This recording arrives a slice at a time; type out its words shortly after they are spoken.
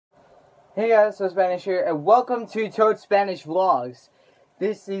Hey guys, Toadspanish here, and welcome to Toadspanish Vlogs.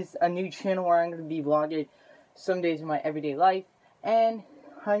 This is a new channel where I'm going to be vlogging some days of my everyday life, and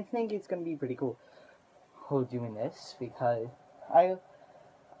I think it's going to be pretty cool doing this, because I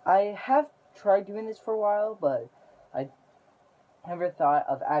have tried doing this for a while, but I never thought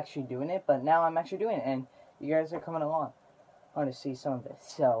of actually doing it, but now I'm actually doing it, and you guys are coming along. I want to see some of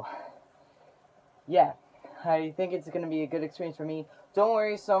this, so yeah, I think it's going to be a good experience for me. Don't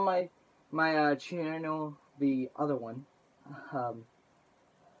worry, some of my channel, the other one,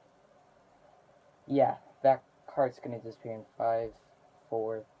 yeah, that card's gonna disappear in 5,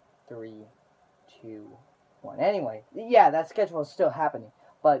 4, 3, 2, 1. Anyway, yeah, that schedule is still happening,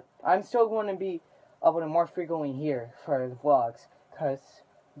 but I'm still going to be uploading more frequently here for the vlogs, because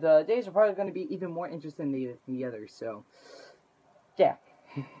the days are probably going to be even more interesting than the others, so, yeah,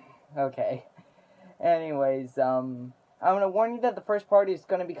 okay. Anyways, I'm going to warn you that the first part is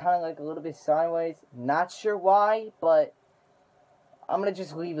going to be kind of like a little bit sideways. Not sure why, but I'm going to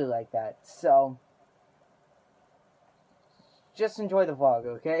just leave it like that. So, just enjoy the vlog,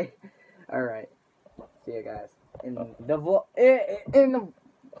 okay? Alright. See you guys in the vlog. Here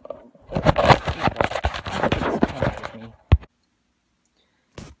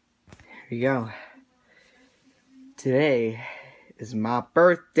we go. Today is my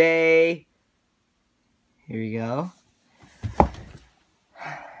birthday. Here we go.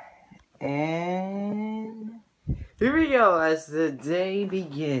 And here we go as the day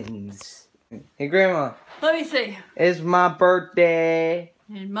begins. Hey, Grandma. Let me see. It's my birthday.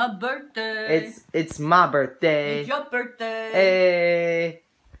 It's my birthday. It's my birthday. It's your birthday. Hey.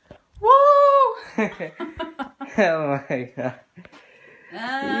 Woo! Oh my god.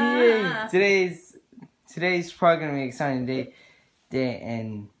 Yay. Today's probably gonna be an exciting day,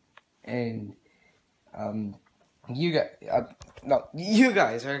 and you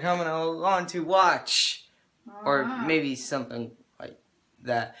guys are coming along to watch, or maybe something like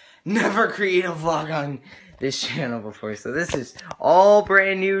that. Never create a vlog on this channel before, so this is all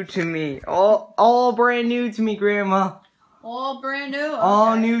brand new to me. All brand new to me, Grandma. All brand new. Okay.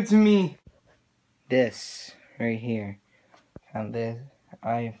 All new to me. This right here. Found this.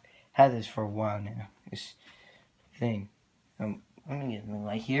 I've had this for a while now. This thing. Let me get something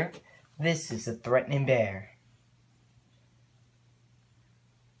right here. This is a threatening bear.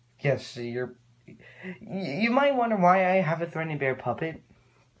 Yes, so you might wonder why I have a threatening bear puppet.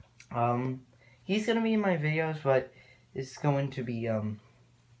 He's gonna be in my videos, but it's going to be,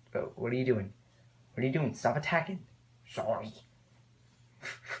 what are you doing? What are you doing? Stop attacking. Sorry.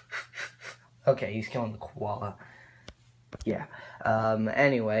 Okay, he's killing the koala. Yeah.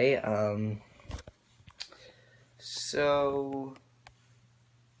 Anyway, so,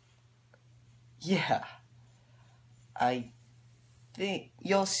 yeah. I think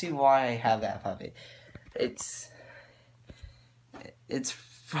you'll see why I have that puppet. It's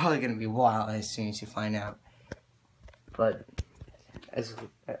probably gonna be wild as soon as you find out. But as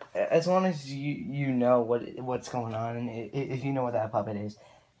long as you know what's going on, and if you know what that puppet is,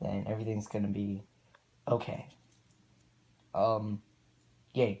 then everything's gonna be okay.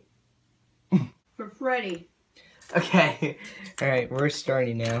 Yay. For Freddy. Okay. Alright, we're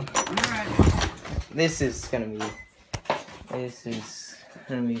starting now. Alright. This is gonna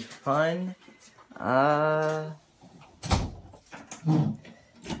be fun.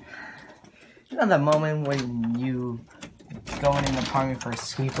 You know that moment when you go in an apartment for a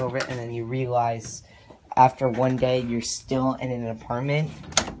sleepover and then you realize after one day you're still in an apartment?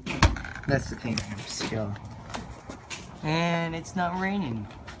 That's the thing, I'm still. And it's not raining.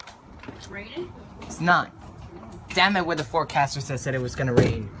 It's raining? It's not. Damn it, where the forecaster said it was gonna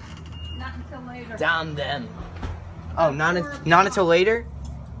rain. Not until later. Damn them. Oh, not until later?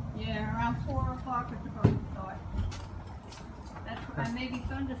 Yeah, around 4 o'clock it's supposed to start. And maybe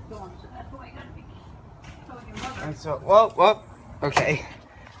thunderstorms, so that's why I gotta be telling your mother. And so, whoa, okay.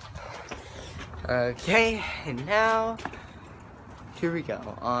 Okay, and now, here we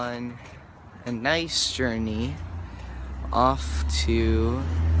go, on a nice journey off to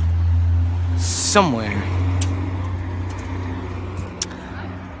somewhere.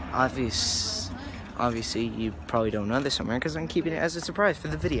 Obviously, you probably don't know this somewhere because I'm keeping it as a surprise for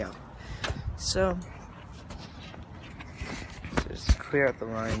the video. So, just clear out the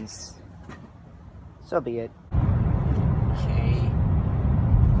lines. So be it. Okay.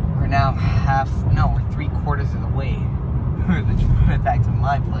 We're now we're 3/4 of the way back to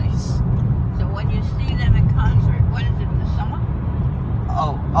my place. So when you see them in concert, what is it, this summer?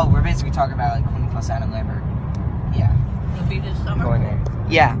 Oh, we're basically talking about like Queen plus Adam Lambert. Yeah. It'll be this summer? Going there.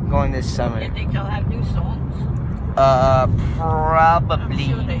 Yeah, going this summer. You think they'll have new songs? Probably I'm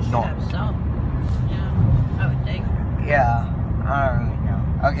sure they should not. have some. Yeah, I would think. Yeah, I don't really know.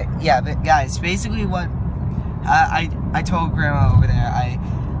 Okay, yeah, but guys, basically what I told Grandma over there,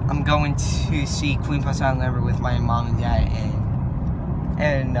 I'm going to see Queen Plus Island Lambert with my mom and dad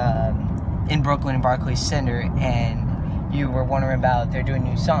and in Brooklyn in Barclays Center, and you were wondering about they're doing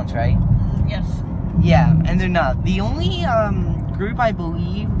new songs, right? Yes. Yeah, and they're not. The only group I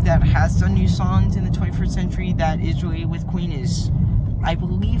believe that has done new songs in the 21st century that is related with Queen is, I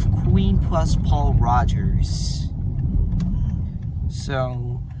believe, Queen plus Paul Rogers.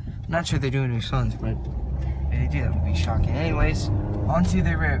 So, I'm not sure they're doing new songs, but if they do, that would be shocking. Anyways, on to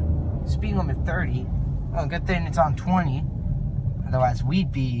the speed limit 30. Oh, good thing it's on 20. Otherwise,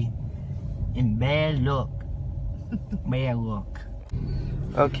 we'd be in bad luck. Bad luck.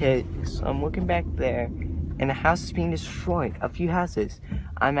 Okay, so I'm looking back there, and a house is being destroyed. A few houses.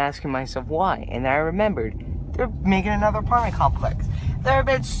 I'm asking myself why, and I remembered they're making another apartment complex. There have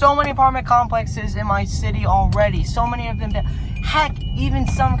been so many apartment complexes in my city already. So many of them. Heck, even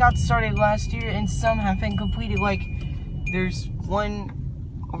some got started last year, and some have been completed. Like, there's one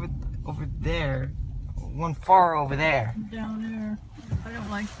over there, one far over there. Down there. I don't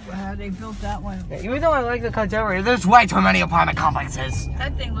like how they built that one. Yeah, even though I like the contemporary, there's way too many apartment complexes.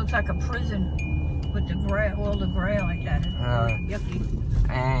 That thing looks like a prison with the gray, all the gray like that. It's yucky.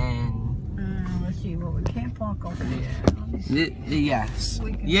 And let's see, well, we can't park over there. yes.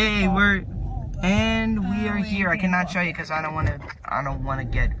 Yay, we are here. I cannot show you because I don't want to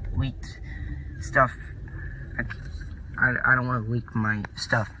get leaked stuff. I don't want to leak my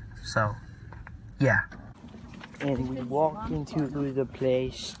stuff. So, yeah. And we walked into the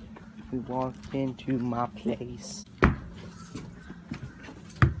place. We walked into my place.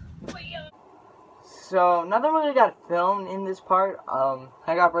 So nothing really got filmed in this part.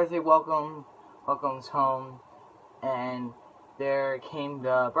 I got birthday welcomes home, and there came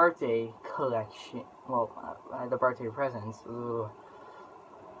the birthday collection. Well, the birthday presents. Ooh.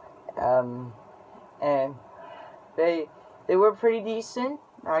 And they were pretty decent.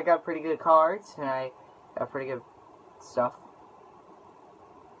 I got pretty good cards, and I got pretty good stuff.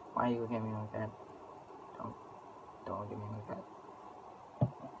 Why are you looking at me like that? Don't look at me like that.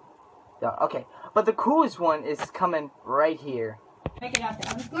 Yeah, okay, but the coolest one is coming right here. Make it out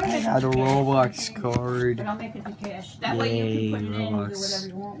there. I was going to I make got a it Roblox card. but I'll make it to cash. That way you can put it in and do Roblox. whatever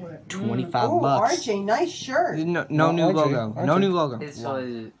you want with it. 25 Oh, bucks. RJ, nice shirt. No new logo. No new logo. This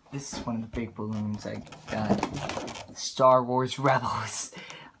is one of the big balloons I got. Star Wars Rebels.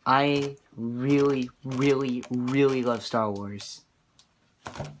 I really, really, really love Star Wars.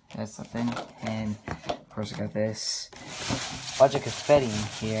 That's something. And of course I got this. Bunch of confetti in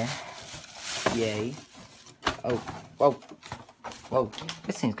here. Yay. Oh, whoa. Whoa.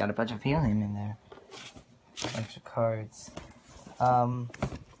 This thing's got a bunch of helium in there. Bunch of cards.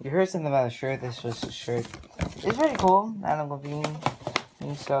 You heard something about a shirt. This was a shirt. It's pretty cool. Adam Levine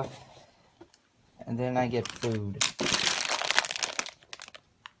and stuff. And then I get food.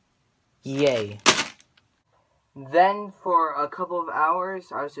 Yay. Then for a couple of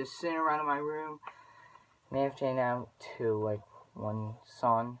hours, I was just sitting around in my room. May have changed out to like one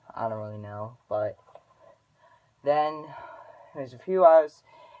song. I don't really know. But then there's a few hours,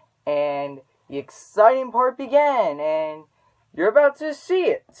 and the exciting part began, and you're about to see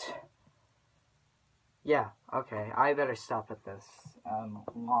it. Yeah, okay, I better stop at this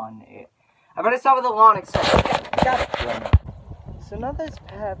lawn. I better stop with the lawn excitement. God damn it. So now that's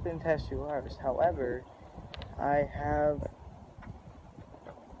been past 2 hours. However, I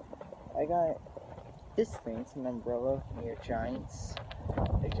got this thing. It's an umbrella near Giants.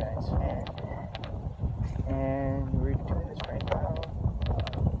 Big Giants fan. And we're doing this right now.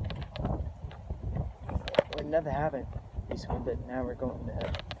 It never happened recently, but now we're going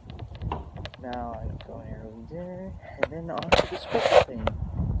to. Now I'm going to early dinner, and then on to the special thing.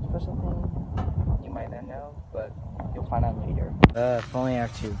 Special thing you might not know, but you'll find out later. If only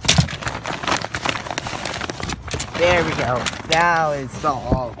Act 2. There we go. Now it's all.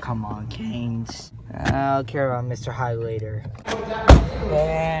 Oh, come on, Canes. I'll care about Mr. High later.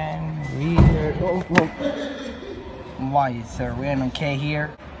 And we're. Why is there a random K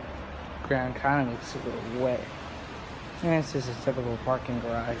here? Ground kind of looks a little wet. And this is a typical parking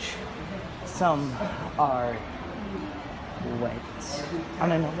garage. Some are wet. I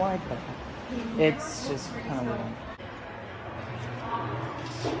don't know why, but it's just kind of weird.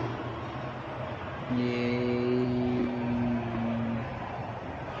 Yay.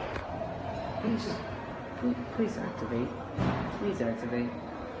 Please activate. Please activate.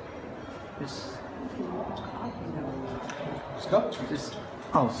 Just Let's go.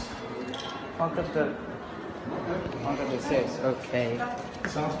 oh. Fuck up the On to the 6, okay.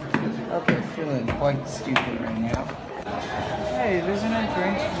 Okay, feeling quite stupid right now. Hey, there's an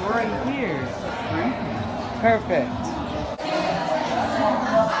entrance right here. Perfect.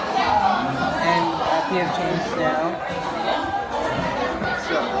 And we have changed now.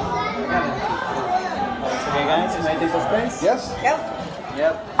 So, Okay guys, can I take the space? Yes? Yep.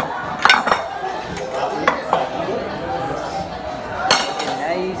 yep.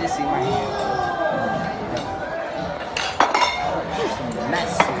 Now you just see my hand.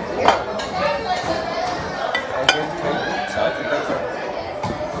 Mess.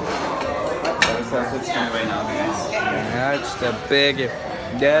 Right now, guys. That's the big.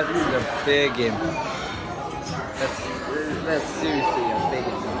 That's the big. That's seriously a big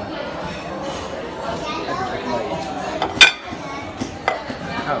one. That's a big light.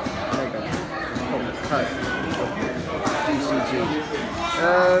 Oh, there you go. Oh, cut. DCG.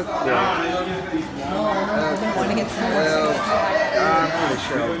 Okay. Want to get some more I'm pretty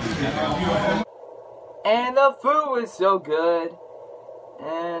sure. And the food was so good.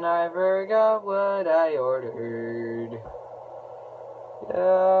 And I forgot what I ordered.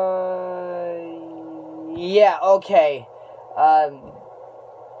 Yeah, okay.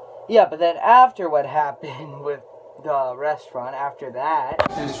 Yeah, but then after what happened with the restaurant, after that,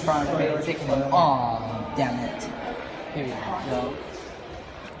 I was trying to pay a ticket and, oh, damn it. Here we go.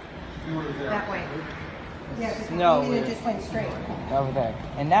 that way. Yeah, because No, it just went straight. Over there.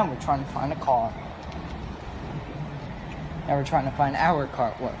 And now we're trying to find a car. Now we're trying to find our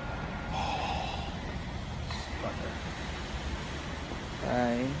car. What?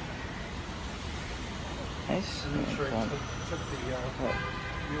 Right. Nice. I'm sure.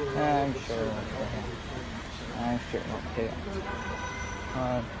 I'm sure. Okay.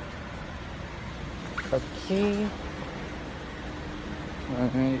 Okay.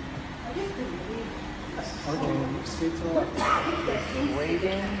 Alright.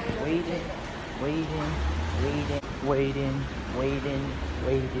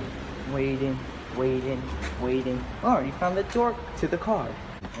 Waiting. Already found the door to the car.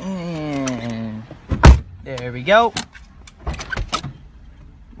 And there we go.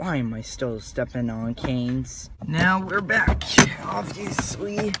 Why am I still stepping on canes? Now we're back,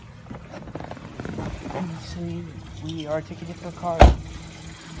 obviously. We are taking different cars.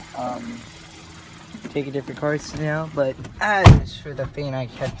 Taking different cars now, but as for the thing I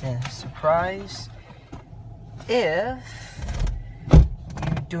kept in a surprise, if you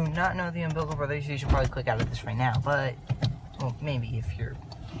do not know the Umbilical Brothers, you should probably click out of this right now, but, well, maybe if you're,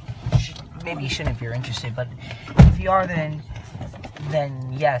 maybe you shouldn't if you're interested, but if you are, then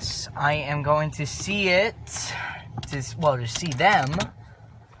yes, I am going to see it, to see them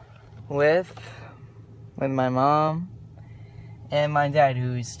with my mom and my dad,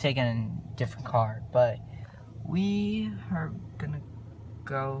 who's taking a different car, but we are gonna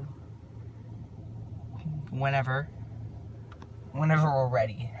go whenever we're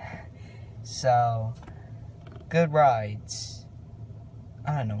ready. So, good rides.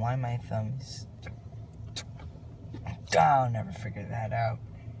 I don't know why my thumb is... I'll never figure that out.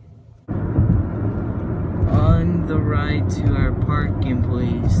 On the ride to our parking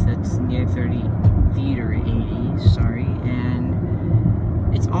place, that's near 30 feet or 80, sorry, and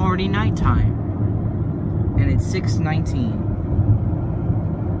it's already nighttime. And it's 6:19.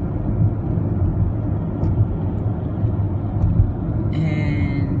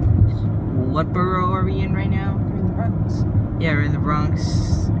 And what borough are we in right now? We're in the Bronx. Yeah, we're in the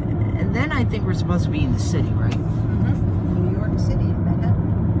Bronx. And then I think we're supposed to be in the city, right? Mm-hmm. New York City,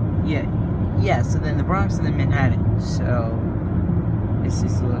 Manhattan. Yeah, so then the Bronx and then Manhattan. So this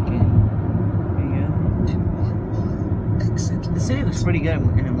is looking pretty good. The city looks pretty good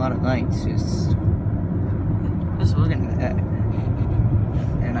in a lot of lights. Just looking at that.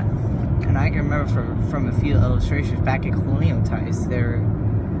 And I can remember from a few illustrations back at Colonial Times, there were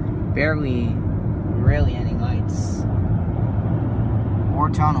rarely any lights or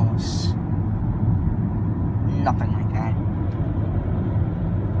tunnels. Nothing like that.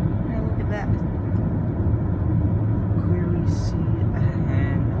 And look at that. Clearly see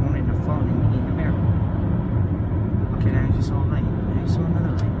ahead, only the phone and me in the mirror. Okay, now I just saw a light. Now I saw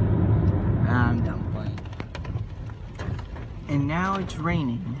another light. I'm done playing. And now it's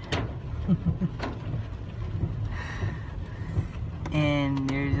raining. And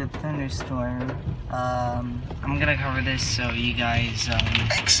there's a thunderstorm. I'm gonna cover this so you guys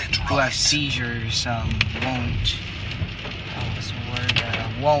who have seizures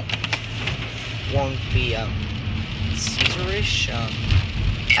won't be seizure-ish.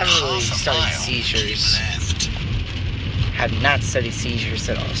 Haven't really studied seizures. Have not studied seizures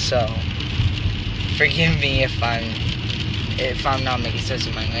at all, so Forgive me if I'm not making sense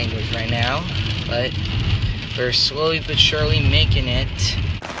of my language right now, but we're slowly but surely making it.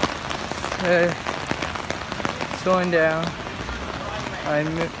 Slowing down.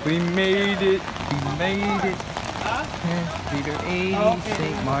 We made it. We made it. Theater 80,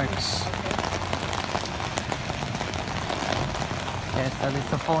 St. Mark's. Yes, that is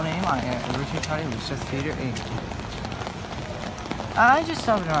the full name. I originally thought it was just Theater 80. I just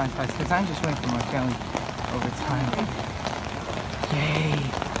stopped around twice because I'm just waiting for my family over time. Yay!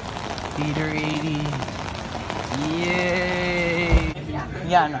 Theater 80. Yay!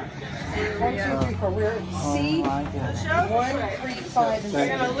 Yeah, no. 1, 2, 3, 4. We're C. 1, 3, 5, and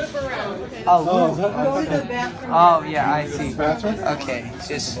 6. Oh, Go to the bathroom. oh, yeah, I see. Okay,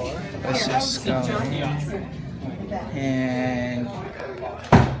 let's just go here. And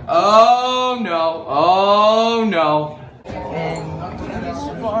oh no. And this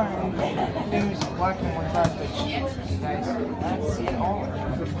farm is walking one side, but you guys can't see it all.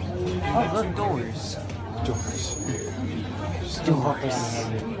 Oh, look, doors. Doors.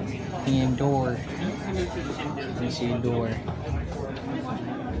 And door. Let me see a door.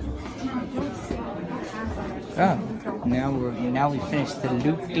 Oh, now we finished the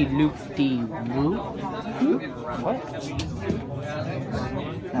loop-de-loop-de-loop. What?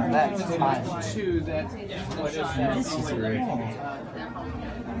 Now that's fine. This is weird.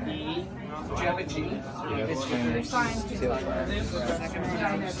 This one is still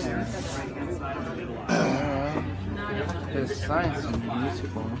the science is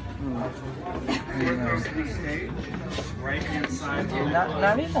beautiful.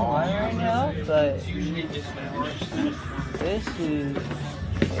 Not even one right now, but this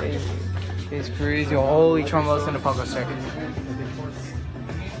is crazy. Holy trombones in the pogo circuit.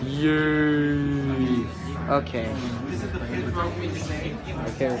 Yay! Okay.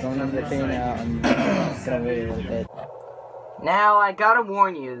 Okay, we're going on the thing now. I'm gonna wait a little bit. Now I gotta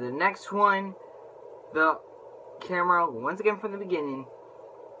warn you, the next one, the camera, once again from the beginning,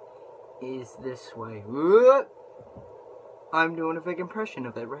 is this way. I'm doing a fake impression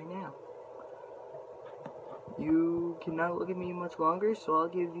of it right now. You cannot look at me much longer, so I'll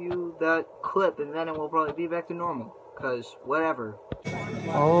give you that clip and then it will probably be back to normal. Cause whatever.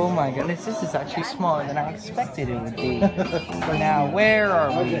 Oh my goodness, this is actually smaller than I expected it would be. So now, where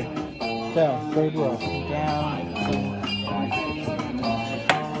are we? Down, third row. Down.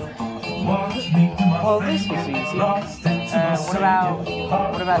 Well, this was easy. What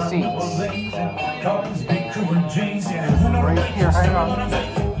about seats? Right here, hang on.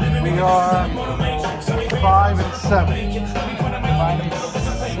 We are 5 and 7. 5 and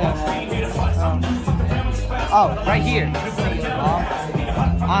 7. Oh, right here.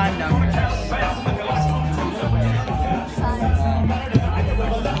 On numbers.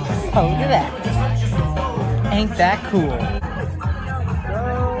 Oh, look at that. Ain't that cool?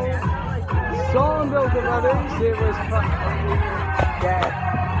 So, Umbilical brothers, it was fun. Yeah.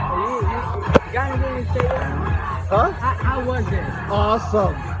 You got anything to say that? Huh? How was it?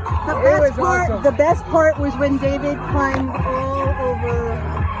 Awesome. The best part was when David climbed all over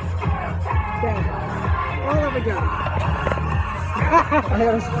David. All over David. I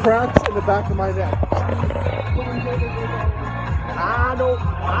had cracks in the back of my neck. I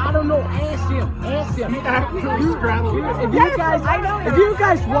don't know. Ask him. He actually scrambled. If you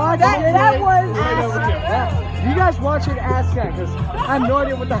guys watch it, you guys watch it, ask him, because I have no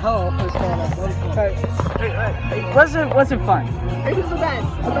idea what the hell is going on. It wasn't fun. It was the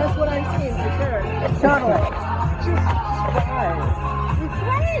best one I've seen for sure. Totally. Just It's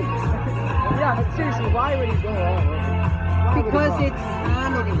yeah, but seriously, why would he go all over? because it's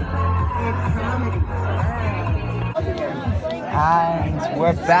comedy. It's comedy. And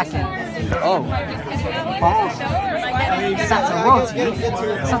we're back in. Oh. Wow. Such a roti.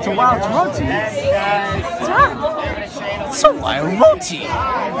 Such a wild roti. It's a wild roti.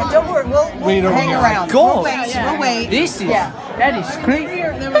 Don't worry, we'll hang around. God. We'll wait. This is, that is crazy.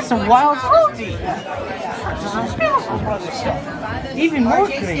 That's a wild roti. Even more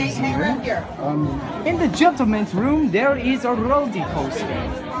crazy. In the gentleman's room, there is a roti poster.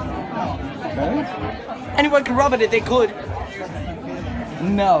 Anyone can rub it if they could.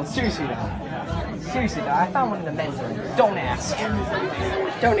 No, seriously though. Seriously though, I found one in the men's room. Don't ask.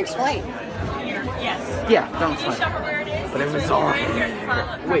 Don't explain. Yeah, don't explain. But it was all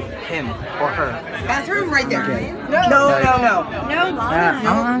wait, him or her. Bathroom right there. Okay. No.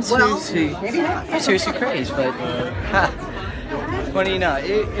 I'm seriously, Maybe not. I'm seriously crazy, but funny enough,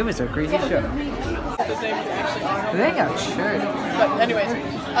 it was a crazy show. because they actually are. They got shirt. But anyways,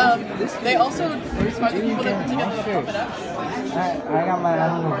 they also are the people that put together the Pump It Up. I got my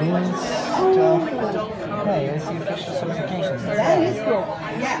own beans stuff. Hey, it's the official certification. That is cool.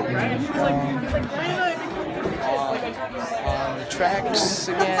 On the tracks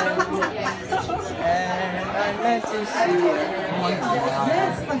again. And I meant to see it.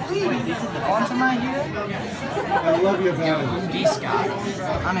 Onto my here? I love you about it. This guy.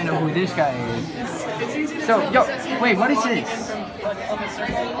 I don't know who this guy is. So, yo, wait, what is this?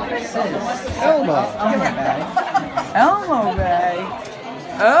 Elmo. Elmo bag.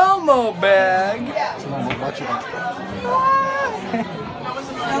 Elmo bag.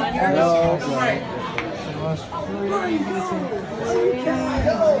 Elmo bag.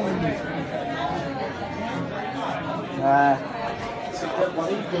 Why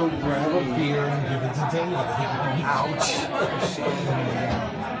don't you go grab a beer and give it to David? Ouch.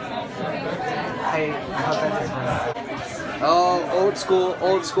 I hope that's Oh, old school,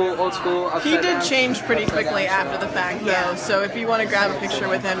 old school, old school. He did change pretty quickly after the fact, though. So if you want to grab a picture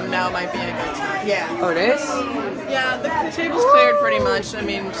with him, now might be a good time. Yeah. Oh, it is? Yeah, the table's cleared pretty much. I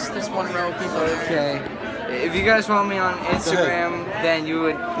mean, just this one row of people there. Okay. If you guys want me on Instagram, then you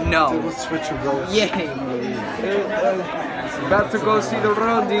would know. Let's switch your roles. Yay! About to go see the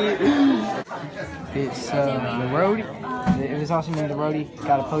roadie. It's the roadie. It was awesome meeting the roadie.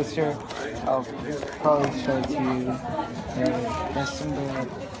 Got a poster. I'll probably show it to you. There's some of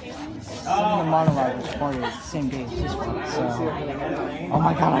the monologue was recorded the same day as this one. So, oh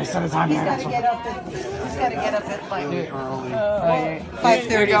my god, I set a time He's here. gotta get up at like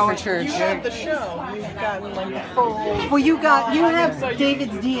 5:30 for church. You have the show. You've got like the full. Well, you have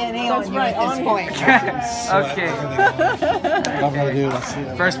David's DNA on you at this point. Okay. I'm gonna do this.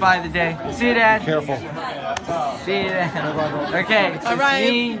 First bite of the day. See you, Dad. Careful. See you, Dad. Okay. All right.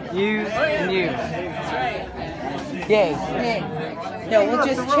 Me, you, and you. Yay. No, we'll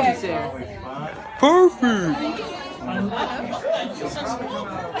just check. Perfect.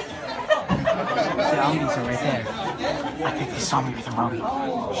 The zombies are right there. I think they saw me with a roadie.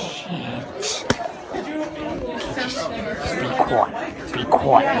 Shit. Be quiet. Be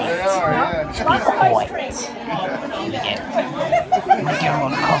quiet. Be quiet. Get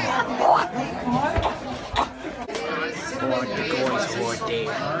on the cover. For the boys for day.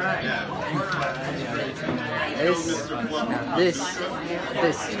 This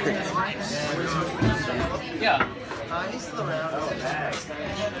is crazy. Yeah.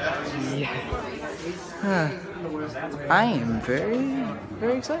 I am very,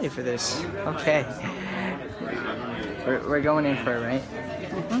 very excited for this. Okay. We're going in for it, right?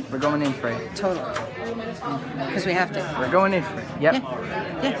 Mm-hmm. We're going in for it. Totally. Because we have to. We're going in for it. Yep.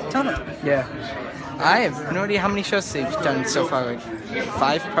 Yeah, totally. Yeah. I have no idea how many shows they've done so far. Like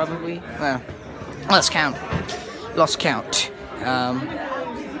 5, probably. Well, lost count. Lost count.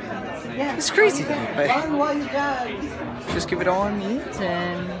 It's crazy though, but just give it all on me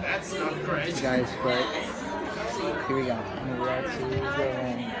and guys, but here we go.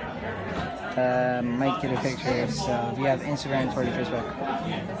 Might get a picture, so if you have Instagram, Twitter, Facebook,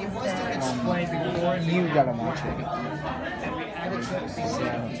 you gotta watch it. So,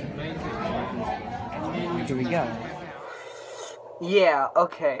 here we go. Yeah,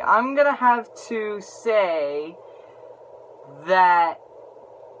 okay, I'm gonna have to say that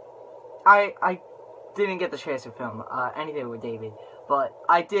I didn't get the chance to film anything with David, but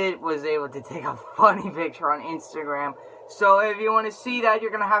I was able to take a funny picture on Instagram. So if you want to see that,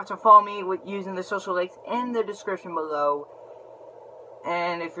 you're gonna have to follow me using the social links in the description below.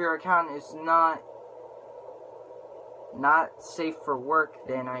 And if your account is not safe for work,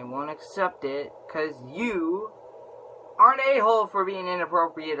 then I won't accept it, cause you are an a-hole for being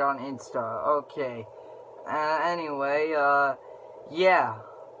inappropriate on Insta. Okay. Anyway, yeah.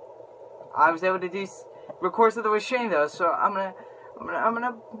 I was able to record something with Shane though, so I'm gonna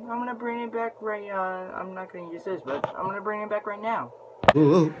bring it back right. I'm not gonna use this, but I'm gonna bring it back right now.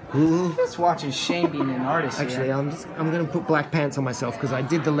 Just watching Shane being an artist. Actually, here. I'm gonna put black pants on myself because I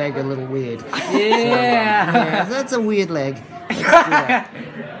did the leg a little weird. Yeah. Yeah, that's a weird leg. Let's do that.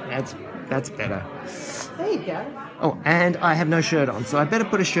 That's better. There you go. Oh, and I have no shirt on, so I better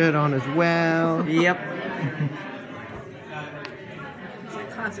put a shirt on as well. Yep.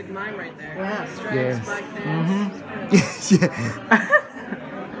 Classic mime right there. Yeah. Stripes, Yes. black pants. Yeah.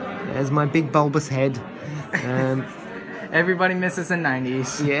 There's my big bulbous head. Everybody misses the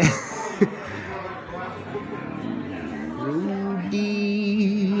 90s. Yeah.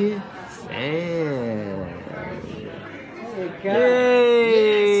 Rudy fan.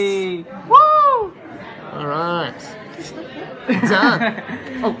 Yay! Yes. Woo! All right. Done.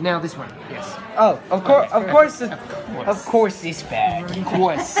 Oh, now this one. Yes. Oh, of course this bag. Of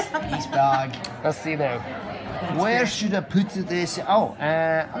course. This bag. Let's see now. Where should I put this? Oh,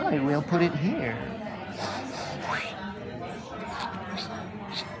 I will put it here.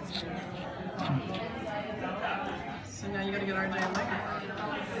 So now you gotta get RJ a microphone.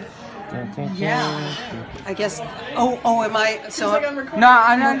 Yeah. I guess. Oh, am I? So Like I'm recording. No,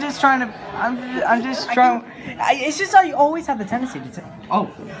 I'm just trying to. I'm just trying. It's just how you always have the tendency to take. Oh,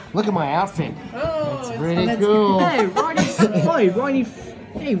 look at my outfit. Oh, It's it's pretty cool. Hey, Ronnie. Hey, Ronnie.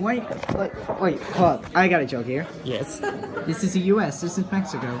 Hey, wait, hold up. I got a joke here. Yes. This is the U.S. This is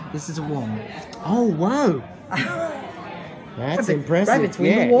Mexico. This is a wall. Oh, wow. That's impressive. Right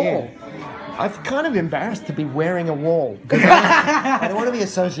between the wall. I'm kind of embarrassed to be wearing a wall. I don't want to be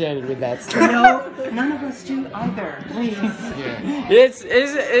associated with that stuff. No, none of us do either. Please. Yeah.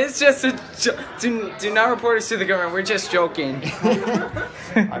 It's just a do not report us to the government. We're just joking.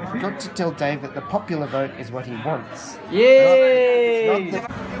 I forgot to tell Dave that the popular vote is what he wants. Yay! It works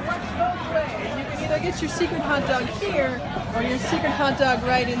both ways. You can either get your secret hot dog here or your secret hot dog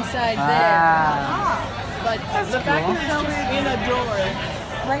right inside there. But the fact that it's in a door,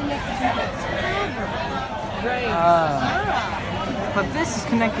 right next to it. right? But this is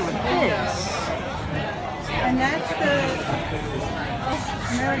connected with this. And that's the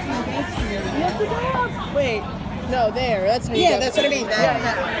American gangster. You have to go up. Wait, no, there. That's how you Yeah, go. that's what I mean.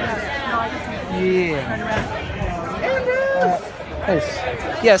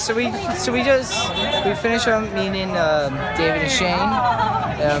 Yeah, so we finished our meeting, David and Shane.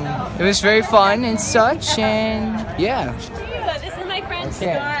 It was very fun and such, and yeah. This is my friend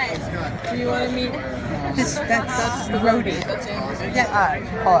Okay. Scott. Do you want to meet? That's the roadie. That's Andrew. Yeah. Alright,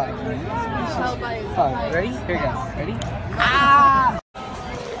 hold on. Hold on. Ready? Here we go. Ready?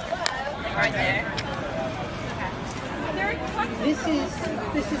 Right there. This is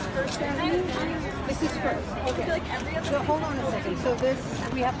First Avenue. This is First. Okay. So hold on a second. So this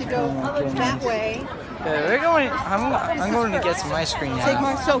we have to go that way. Yeah, we're going. I'm going to get some ice cream Take now.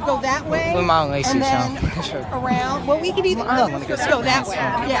 my so go that way. With my own laces, and then so. around. Well, we could either I don't wanna go let's go that way.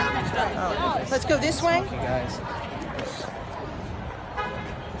 Yeah. Let's go this way. Okay, guys.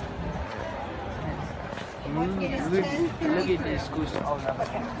 Look at this goose. Oh, no,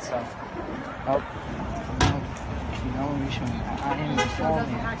 so. Oh. No, you show me. I am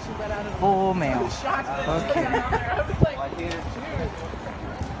full male. Okay.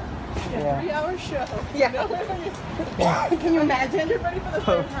 Yeah. 3-hour show. Yeah. Can you imagine? Get ready for the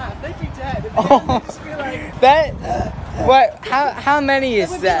third half. They'd be dead. If Oh. just be like, That. What? How many It is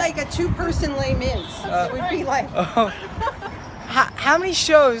would be that? like a two-person Les Mis. It would be like Oh. How many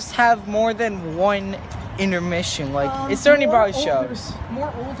shows have more than one intermission? Like, it's certainly probably shows.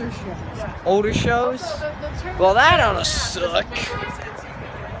 more older shows. Older shows? Well, that ought to suck.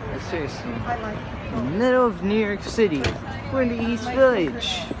 Seriously. I like. In the middle of New York City. We're in the East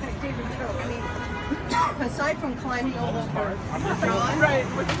Village. Aside from climbing over the right,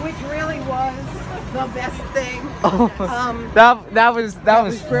 which really was the best thing. Oh, that was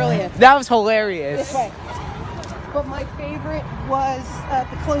brilliant. That was hilarious. This way. But my favorite was the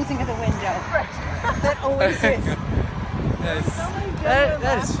closing of the window. That always is.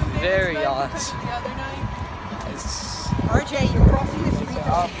 That is very awesome. the other night. It's, RJ, you're crossing the street. There's a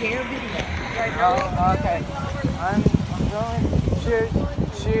dare video. Right now. oh, okay. I'm going.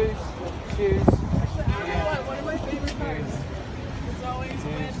 Shoes. One of my favorite parts is always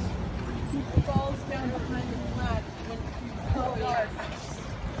when he falls down behind the flat when it's dark.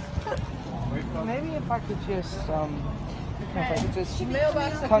 Maybe if I could just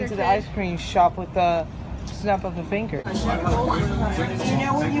Mailbox up come there, to the kid. ice cream shop with the snap of a finger. Do you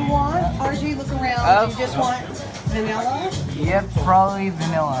know what you want? RJ, look around. You just want vanilla? Yep, probably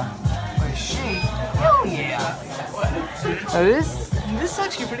vanilla. With shake. Hell yeah. Oh, this is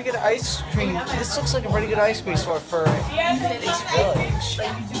actually pretty good ice cream. This looks like a pretty good ice cream store for East Village.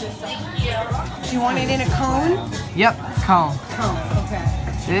 Do you want it in a cone? Yep, cone. Cone, okay.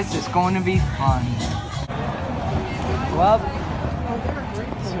 This is going to be fun. Well,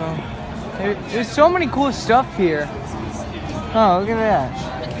 so there's so many cool stuff here. Oh, look at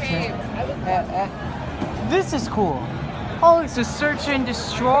that. This is cool. Oh, it's a search and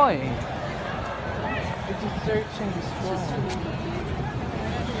destroy. It's a search and destroy.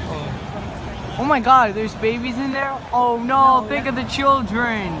 Oh my god, there's babies in there? Oh no, think of the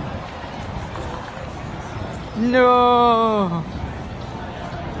children. No.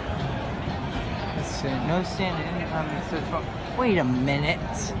 Let's see, no standing anytime you search for. Wait a minute.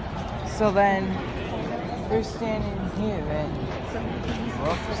 So then, they're standing here then.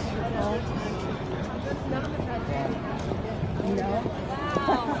 Whoops. No.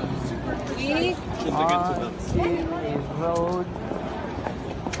 onto a road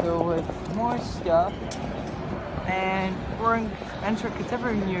filled with more stuff, and we're going to enter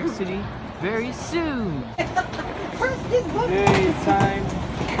contemporary New York City very soon. It's time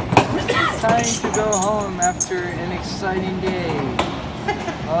to go home after an exciting day.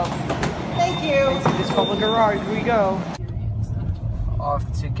 Thank you. Into this public garage we go. Off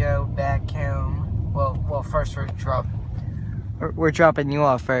to go back home. Well, first we're dropping you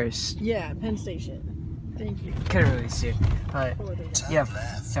off first. Yeah, Penn Station. Thank you. Couldn't really see it, but yeah.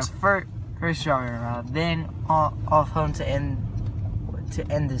 So first driving around, then off home to end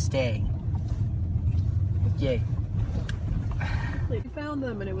this day. Yay! We found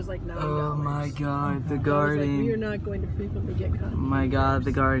them and it was like $9. Oh my God, the I was garden! like, we are not going to frequently get caught. Oh my God,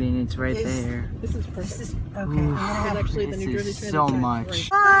 the garden! It's right there. This is perfect. Oof, Actually, the New this Jersey is Transit so Tax much.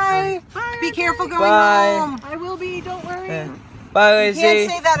 Bye. Be careful going Bye. home. I will be. Don't worry. Bye, You Lizzie.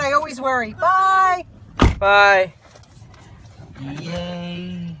 can't say that. I always worry. Bye. Bye.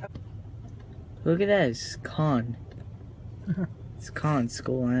 Yay! Look at that. It's Con. It's Con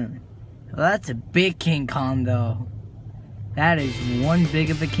Skull Island. Well, that's a big King Kong, though. That is one big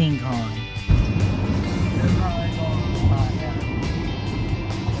of a King Kong.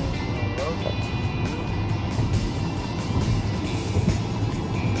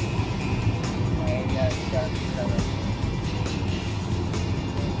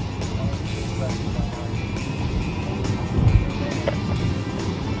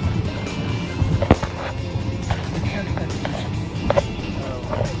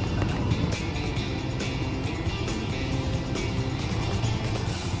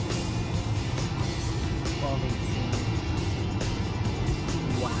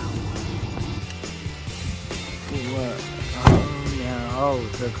 Oh, yeah. Oh,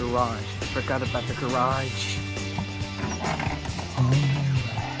 the garage. Forgot about the garage.